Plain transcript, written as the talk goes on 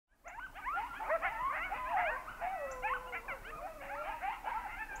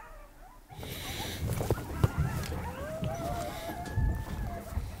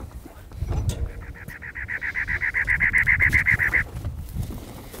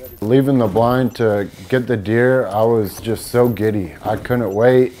Leaving the blind to get the deer, I was just so giddy. I couldn't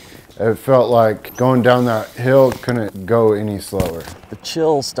wait. It felt like going down that hill couldn't go any slower. The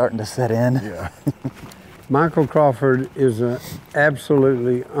chill's starting to set in. Yeah. Michael Crawford is an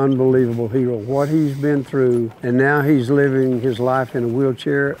absolutely unbelievable hero. What he's been through, and now he's living his life in a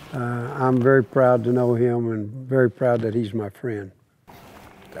wheelchair. I'm very proud to know him and very proud that he's my friend.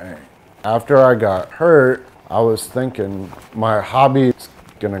 Dang. After I got hurt, I was thinking my hobby's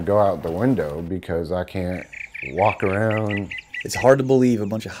gonna go out the window because I can't walk around. It's hard to believe a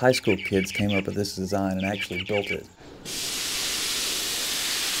bunch of high school kids came up with this design and actually built it.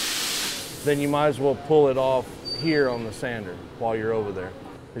 Then you might as well pull it off here on the sander while you're over there.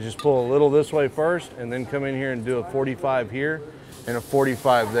 You just pull a little this way first and then come in here and do a 45 here and a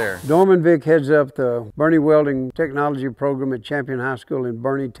 45 there. Norman Vick heads up the Boerne Welding Technology Program at Champion High School in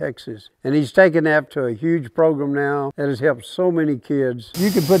Boerne, Texas. And he's taken that to a huge program now that has helped so many kids.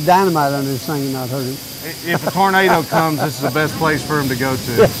 You could put dynamite under this thing and not hurt him. If a tornado comes, this is the best place for him to go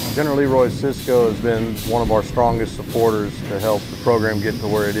to. General Leroy Sisco has been one of our strongest supporters to help the program get to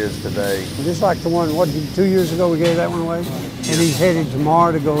where it is today. Just like the one, 2 years ago we gave that one away? And he's headed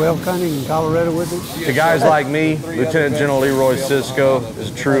tomorrow to go elk hunting in Colorado with us. To guys like me, Lieutenant General Leroy Sisco is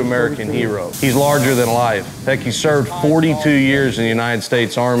a true American hero. He's larger than life. Heck, he served 42 years in the United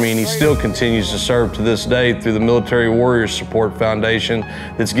States Army, and he still continues to serve to this day through the Military Warriors Support Foundation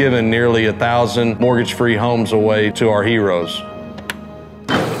that's given nearly 1,000 mortgage-free homes away to our heroes.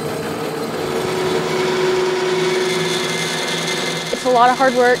 It's a lot of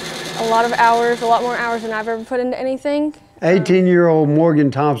hard work, a lot of hours, a lot more hours than I've ever put into anything. 18-year-old Morgan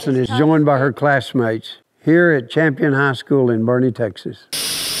Thompson is joined by her classmates here at Champion High School in Boerne, Texas.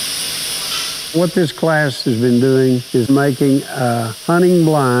 What this class has been doing is making a hunting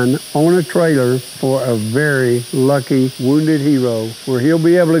blind on a trailer for a very lucky wounded hero where he'll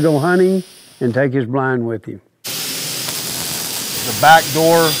be able to go hunting and take his blind with him. The back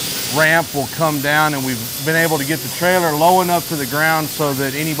door ramp will come down, and we've been able to get the trailer low enough to the ground so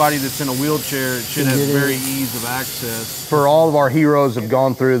that anybody that's in a wheelchair should have very ease of access. For all of our heroes have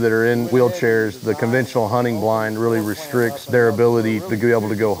gone through that are in wheelchairs, the conventional hunting blind really restricts their ability to be able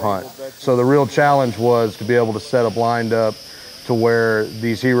to go hunt. So the real challenge was to be able to set a blind up to where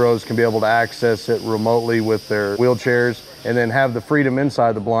these heroes can be able to access it remotely with their wheelchairs and then have the freedom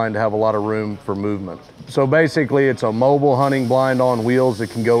inside the blind to have a lot of room for movement. So basically it's a mobile hunting blind on wheels that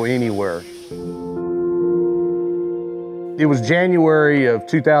can go anywhere. It was January of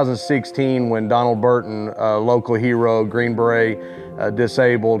 2016 when Donald Burton, a local hero, Green Beret,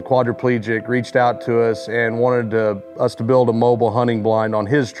 disabled, quadriplegic, reached out to us and wanted us to build a mobile hunting blind on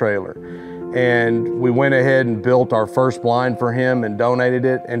his trailer. And we went ahead and built our first blind for him and donated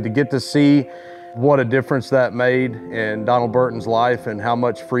it. And to get to see what a difference that made in Donald Burton's life and how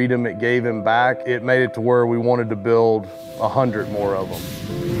much freedom it gave him back, it made it to where we wanted to build 100 more of them.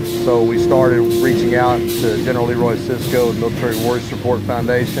 So we started reaching out to General Leroy Sisco, the Military Warriors Support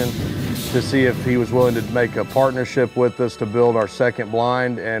Foundation, to see if he was willing to make a partnership with us to build our second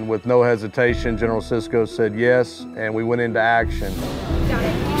blind. And with no hesitation, General Sisco said yes, and we went into action.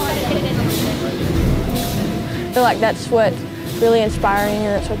 I feel like that's what's really inspiring and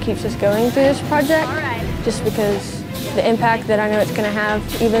that's what keeps us going through this project. Just because the impact that I know it's going to have,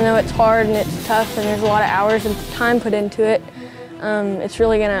 even though it's hard and it's tough and there's a lot of hours and time put into it, it's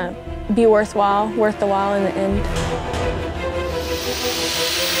really going to be worth the while in the end.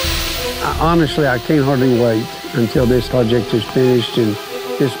 Honestly, I can't hardly wait until this project is finished and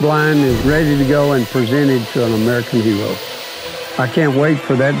this blind is ready to go and presented to an American hero. I can't wait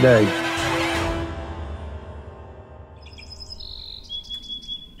for that day.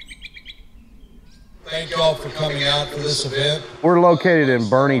 Thank you all for coming out for this event. We're located in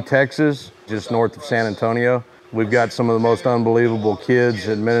Boerne, Texas, just north of San Antonio. We've got some of the most unbelievable kids,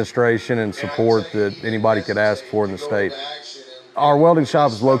 administration, and support that anybody could ask for in the state. Our welding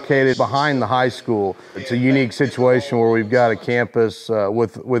shop is located behind the high school. It's a unique situation where we've got a campus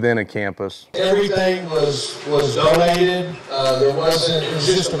within a campus. Everything was donated. It was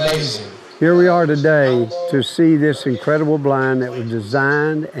just amazing. Here we are today to see this incredible blind that was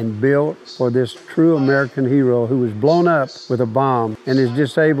designed and built for this true American hero who was blown up with a bomb and is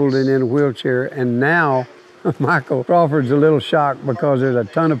disabled and in a wheelchair. And now Michael Crawford's a little shocked because there's a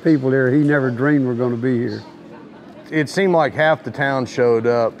ton of people here he never dreamed were going to be here. It seemed like half the town showed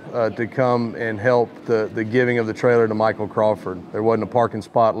up to come and help the giving of the trailer to Michael Crawford. There wasn't a parking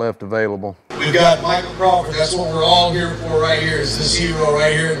spot left available. We've got Michael Crawford. That's what we're all here for right here, is this hero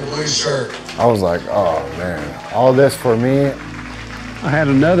right here in the blue shirt. I was like, oh man, all this for me. I had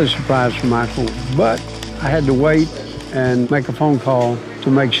another surprise for Michael, but I had to wait and make a phone call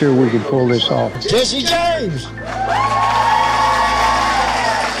to make sure we could pull this off. Jesse James!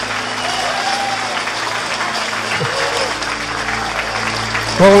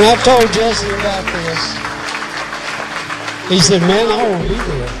 Well, when I told Jesse about this, he said, man, I won't be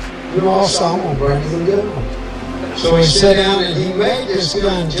there. You know, also, I'm going to bring the gun. So he sat down and he made this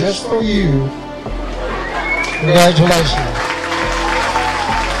gun just for you. Congratulations.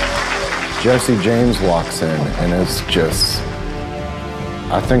 Jesse James walks in and it's just,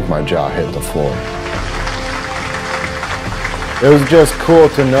 I think my jaw hit the floor. It was just cool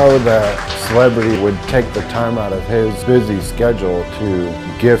to know that celebrity would take the time out of his busy schedule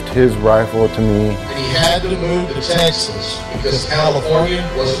to gift his rifle to me. And he had to move to Texas because California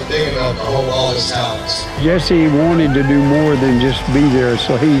wasn't big enough to hold all his talents. Jesse wanted to do more than just be there,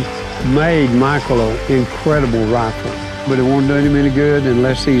 so he made Michael an incredible rifle. But it won't do him any good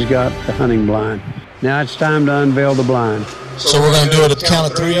unless he's got the hunting blind. Now it's time to unveil the blind. So we're going to do it at the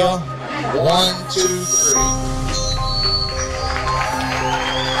count of 3, y'all. 1, 2, 3.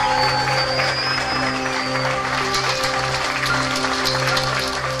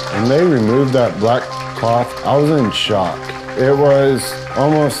 When they removed that black cloth, I was in shock. It was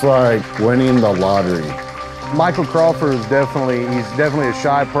almost like winning the lottery. Michael Crawford is definitely a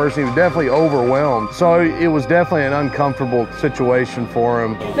shy person. He was definitely overwhelmed. So it was definitely an uncomfortable situation for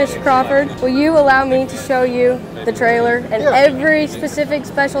him. Mr. Crawford, will you allow me to show you the trailer and every specific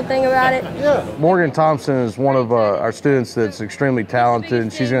special thing about it? Yeah. Morgan Thompson is one of our students that's extremely talented,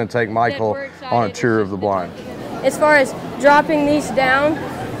 and she's going to take Michael on a tour of the blind. As far as dropping these down,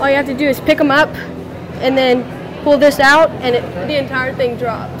 all you have to do is pick them up and then pull this out and the entire thing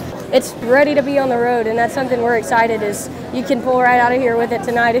drops. It's ready to be on the road, and that's something we're excited is you can pull right out of here with it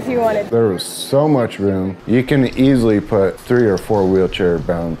tonight if you wanted. There was so much room. You can easily put 3 or 4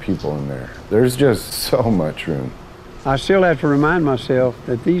 wheelchair-bound people in there. There's just so much room. I still have to remind myself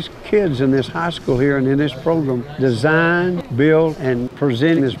that these kids in this high school here and in this program designed, built, and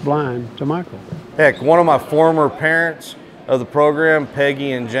presented this blind to Michael. Heck, one of my former parents of the program,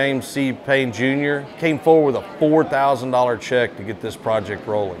 Peggy and James C. Payne Jr., came forward with a $4,000 check to get this project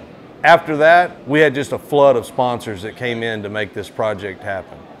rolling. After that, we had just a flood of sponsors that came in to make this project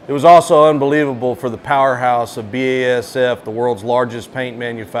happen. It was also unbelievable for the powerhouse of BASF, the world's largest paint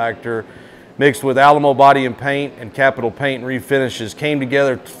manufacturer, mixed with Alamo Body and Paint and Capital Paint and Refinishes, came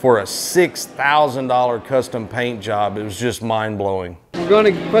together for a $6,000 custom paint job. It was just mind-blowing. We're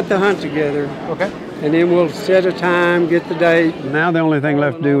going to put the hunt together. Okay. And then we'll set a time, get the date. Now the only thing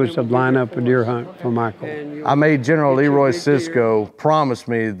left to do is to line up a deer hunt for Michael. I made General Leroy Sisco promise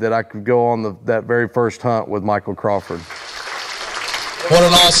me that I could go on that very first hunt with Michael Crawford. What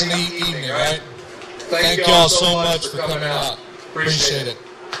an awesome evening, right? Thank y'all so much for coming out. Appreciate it.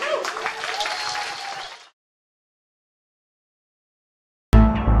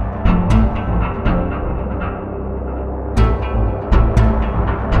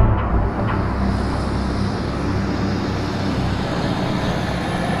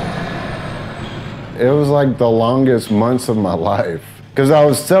 It was like the longest months of my life because I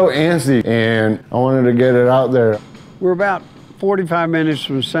was so antsy and I wanted to get it out there. We're about 45 minutes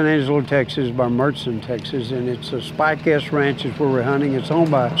from San Angelo, Texas by Mertzon, Texas, and it's a Spike S Ranch is where we're hunting. It's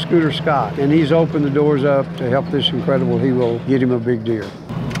owned by Scooter Scott, and he's opened the doors up to help this incredible hero get him a big deer.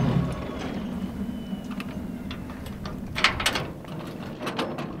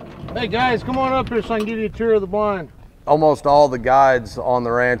 Hey guys, come on up here so I can give you a tour of the blind. Almost all the guides on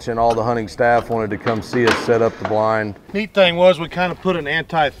the ranch and all the hunting staff wanted to come see us set up the blind. Neat thing was we kind of put an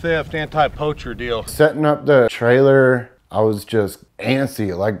anti-theft, anti-poacher deal. Setting up the trailer, I was just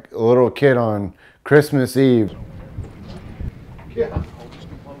antsy, like a little kid on Christmas Eve. Yeah.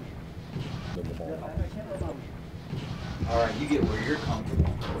 All right, you get where you're comfortable.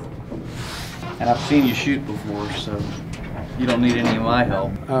 And I've seen you shoot before, so you don't need any of my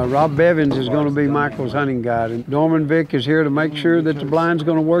help. Rob Bevins is going to be Michael's hunting guide, and Norman Vick is here to make sure that the blind's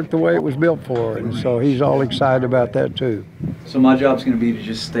going to work the way it was built for, and so he's all excited about that too. So my job's going to be to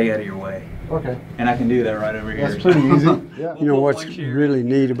just stay out of your way. Okay. And I can do that right over here. That's pretty easy. Yeah. You know what's really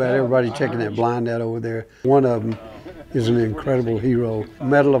neat about everybody checking that blind out over there? One of them is an incredible hero,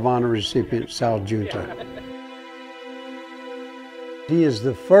 Medal of Honor recipient Sal Giunta. He is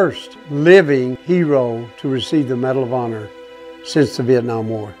the first living hero to receive the Medal of Honor since the Vietnam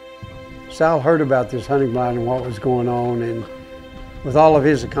War. Sal heard about this hunting blind and what was going on, and with all of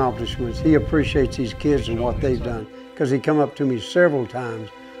his accomplishments, he appreciates these kids and what they've done, because he come up to me several times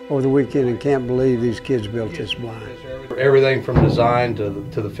over the weekend and can't believe these kids built this blind. Everything from design to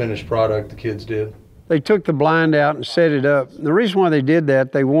the finished product the kids did. They took the blind out and set it up. The reason why they did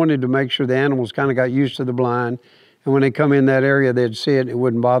that, they wanted to make sure the animals kind of got used to the blind And when they come in that area, they'd see it, it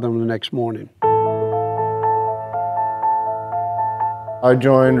wouldn't bother them the next morning. I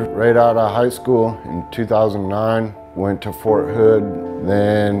joined right out of high school in 2009, went to Fort Hood,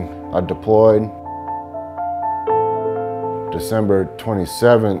 then I deployed. December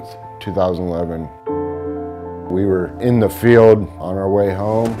 27th, 2011, we were in the field on our way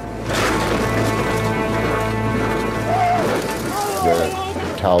home. The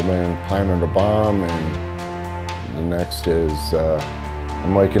Taliban planted a bomb, and the next is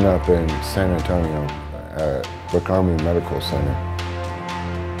I'm waking up in San Antonio at Brooke Army Medical Center.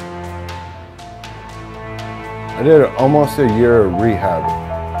 I did almost a year of rehab.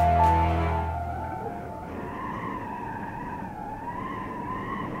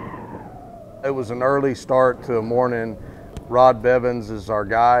 It was an early start to a morning. Rod Bevins is our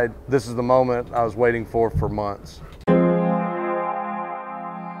guide. This is the moment I was waiting for months.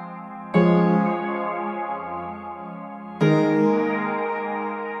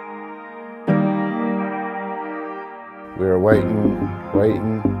 We were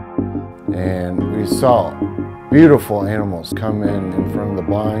waiting, and we saw beautiful animals come in front of the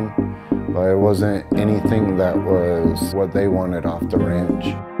blind, but it wasn't anything that was what they wanted off the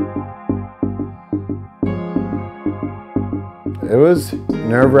ranch. It was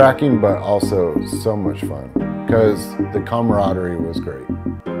nerve-wracking, but also so much fun because the camaraderie was great.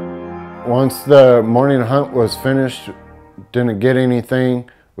 Once the morning hunt was finished, didn't get anything,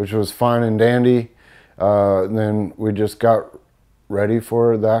 which was fine and dandy, then we just got ready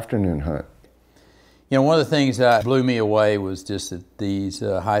for the afternoon hunt. You know, one of the things that blew me away was just that these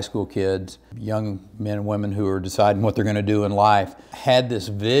high school kids, young men and women who are deciding what they're going to do in life, had this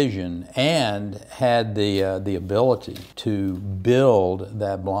vision and had the ability to build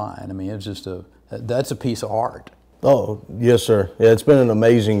that blind. I mean, it's just that's a piece of art. Oh, yes, sir. Yeah, it's been an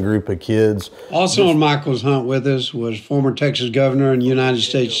amazing group of kids. Also on Michael's hunt with us was former Texas Governor and United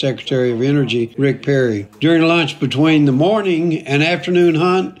States Secretary of Energy, Rick Perry. During lunch between the morning and afternoon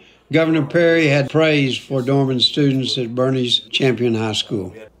hunt, Governor Perry had praise for Dorman students at Boerne's Champion High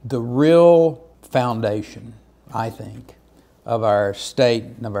School. The real foundation, I think, of our state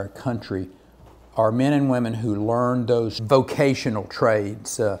and of our country are men and women who learn those vocational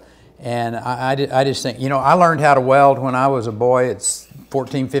trades. And I just think, you know, I learned how to weld when I was a boy. It's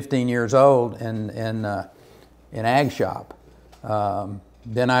 14, 15 years old in ag shop.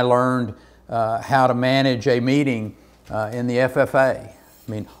 Then I learned how to manage a meeting in the FFA.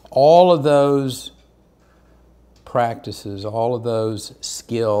 I mean, all of those practices, all of those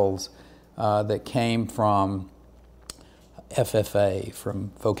skills that came from FFA,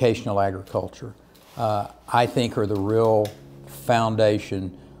 from vocational agriculture, I think are the real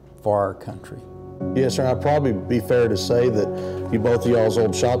foundation for our country. Yes, sir. I'd probably be fair to say that both of y'all's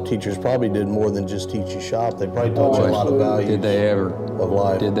old shop teachers probably did more than just teach you shop. They probably taught you a lot of values. Did they ever? Of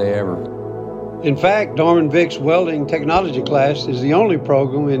life. Did they ever? In fact, Dorman Vic's welding technology class is the only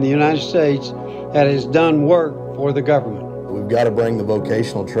program in the United States that has done work for the government. We've got to bring the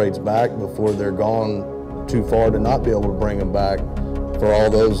vocational trades back before they're gone too far to not be able to bring them back. For all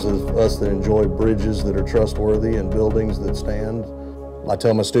those of us that enjoy bridges that are trustworthy and buildings that stand. I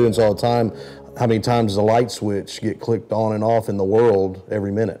tell my students all the time, how many times does a light switch get clicked on and off in the world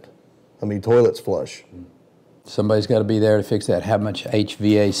every minute? How many toilets flush? Somebody's got to be there to fix that. How much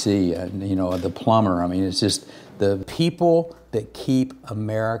HVAC, you know, the plumber. I mean, it's just the people that keep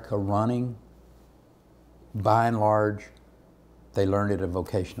America running, by and large, they learned it at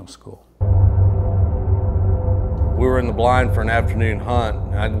vocational school. We were in the blind for an afternoon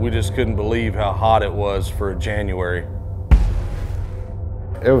hunt, and we just couldn't believe how hot it was for January.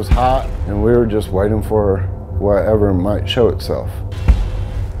 It was hot, and we were just waiting for whatever might show itself.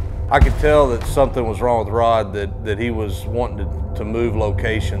 I could tell that something was wrong with Rod, that he was wanting to move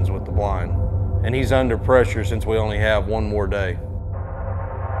locations with the blind. And he's under pressure since we only have one more day.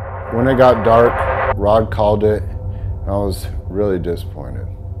 When it got dark, Rod called it, and I was really disappointed.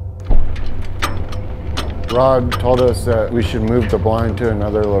 Rod told us that we should move the blind to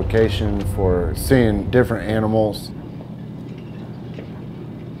another location for seeing different animals.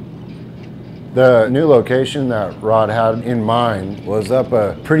 The new location that Rod had in mind was up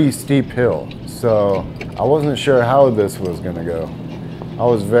a pretty steep hill, so I wasn't sure how this was gonna go. I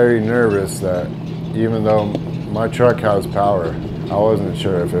was very nervous that even though my truck has power, I wasn't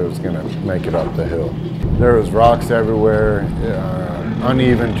sure if it was gonna make it up the hill. There was rocks everywhere,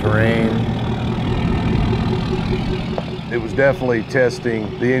 uneven terrain. It was definitely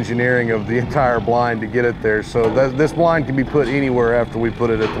testing the engineering of the entire blind to get it there. So this blind can be put anywhere after we put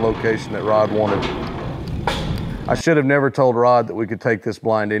it at the location that Rod wanted. I should have never told Rod that we could take this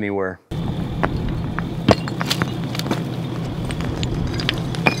blind anywhere.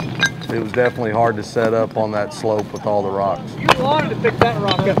 It was definitely hard to set up on that slope with all the rocks. You wanted to pick that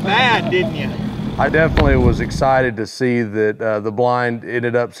rock up bad, didn't you? I definitely was excited to see that the blind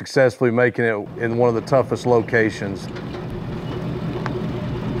ended up successfully making it in one of the toughest locations.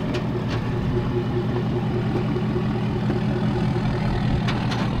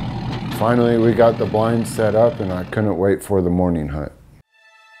 Finally, we got the blind set up and I couldn't wait for the morning hunt.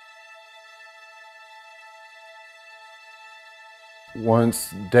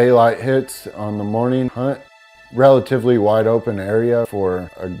 Once daylight hits on the morning hunt, relatively wide open area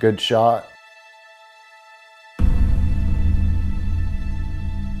for a good shot.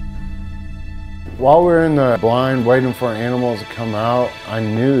 While we were in the blind waiting for animals to come out, I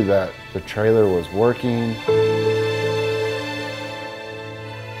knew that the trailer was working.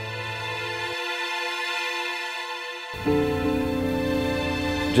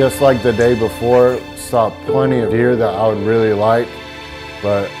 Just like the day before, saw plenty of deer that I would really like,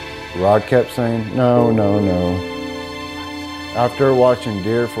 but Rod kept saying, no, no, no. After watching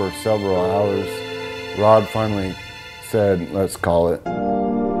deer for several hours, Rod finally said, let's call it.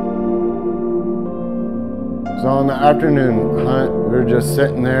 So on the afternoon hunt, we were just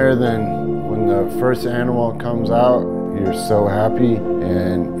sitting there, then when the first animal comes out, you're so happy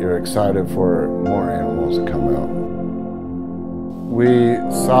and you're excited for more animals to come out. We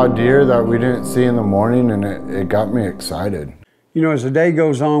saw deer that we didn't see in the morning and it got me excited. You know, as the day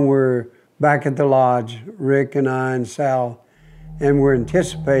goes on, we're back at the lodge, Rick and I and Sal, and we're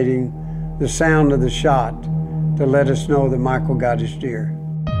anticipating the sound of the shot to let us know that Michael got his deer.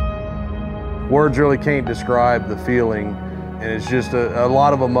 Words really can't describe the feeling, and it's just a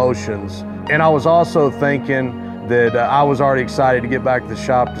lot of emotions. And I was also thinking that I was already excited to get back to the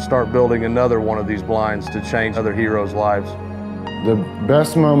shop to start building another one of these blinds to change other heroes' lives. The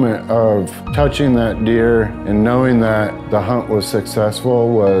best moment of touching that deer and knowing that the hunt was successful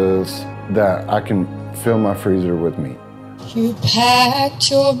was that I can fill my freezer with meat. You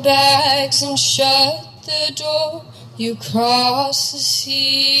packed your bags and shut the door. You crossed the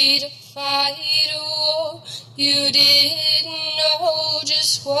sea to fight a war. You didn't know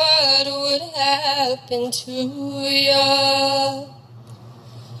just what would happen to you.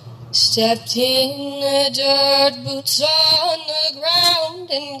 Stepped in the dirt, boots on the ground,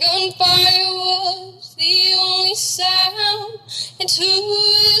 and gunfire was the only sound. And to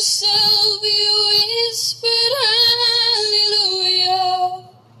yourself you whispered, hallelujah,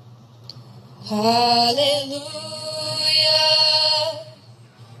 hallelujah,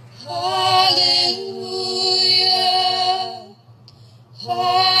 hallelujah,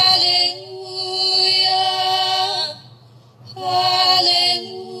 hallelujah, hallelujah.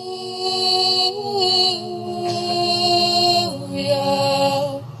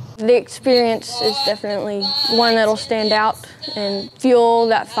 The experience is definitely one that'll stand out and fuel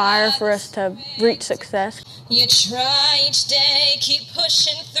that fire for us to reach success. You try each day, keep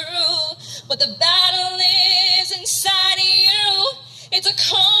pushing through, but the battle lives inside of you. It's a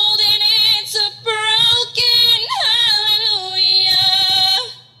cold and it's a broken hallelujah.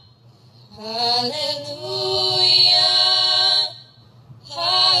 Hallelujah.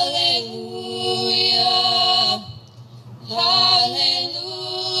 Hallelujah. Hallelujah.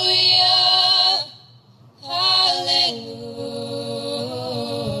 Hallelujah.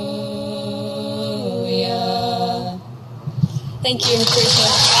 Thank you. Appreciate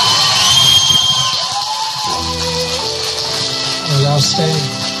it. Y'all stay.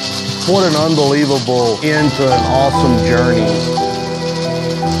 What an unbelievable end to an awesome journey.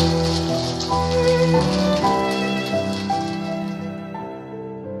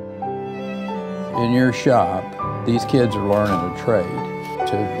 In your shop, these kids are learning a trade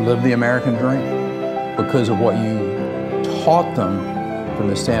to live the American dream because of what you taught them from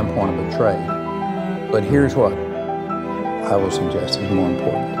the standpoint of a trade. But here's what I will suggest is more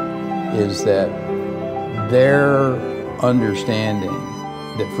important, is that their understanding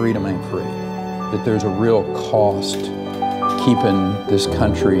that freedom ain't free, that there's a real cost keeping this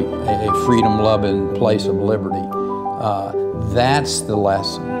country a freedom-loving place of liberty. That's the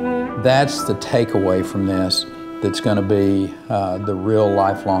lesson. That's the takeaway from this that's going to be the real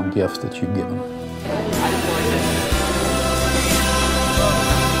lifelong gift that you give them.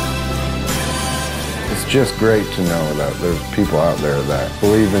 It's just great to know that there's people out there that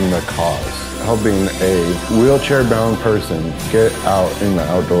believe in the cause, helping a wheelchair-bound person get out in the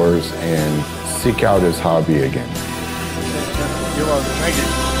outdoors and seek out his hobby again. You're welcome. Thank you.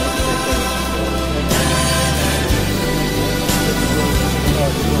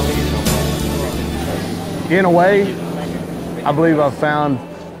 In a way, I believe I've found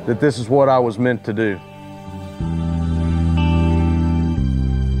that this is what I was meant to do.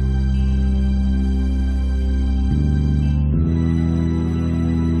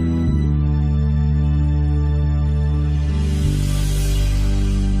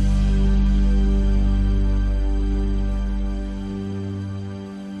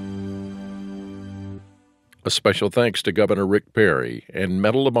 A special thanks to Governor Rick Perry and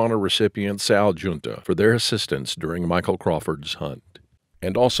Medal of Honor recipient Sal Giunta for their assistance during Michael Crawford's hunt.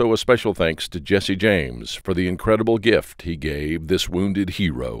 And also a special thanks to Jesse James for the incredible gift he gave this wounded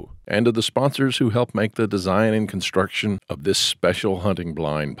hero, and to the sponsors who helped make the design and construction of this special hunting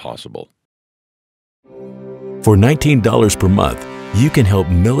blind possible. For $19 per month, you can help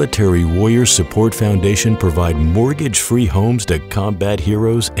Military Warrior Support Foundation provide mortgage-free homes to combat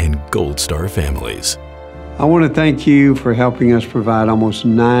heroes and Gold Star families. I want to thank you for helping us provide almost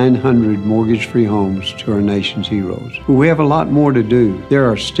 900 mortgage-free homes to our nation's heroes. But we have a lot more to do. There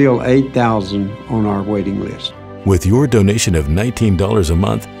are still 8,000 on our waiting list. With your donation of $19 a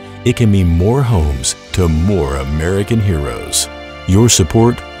month, it can mean more homes to more American heroes. Your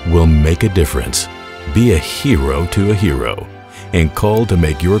support will make a difference. Be a hero to a hero, and call to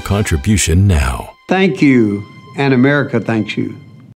make your contribution now. Thank you, and America thanks you.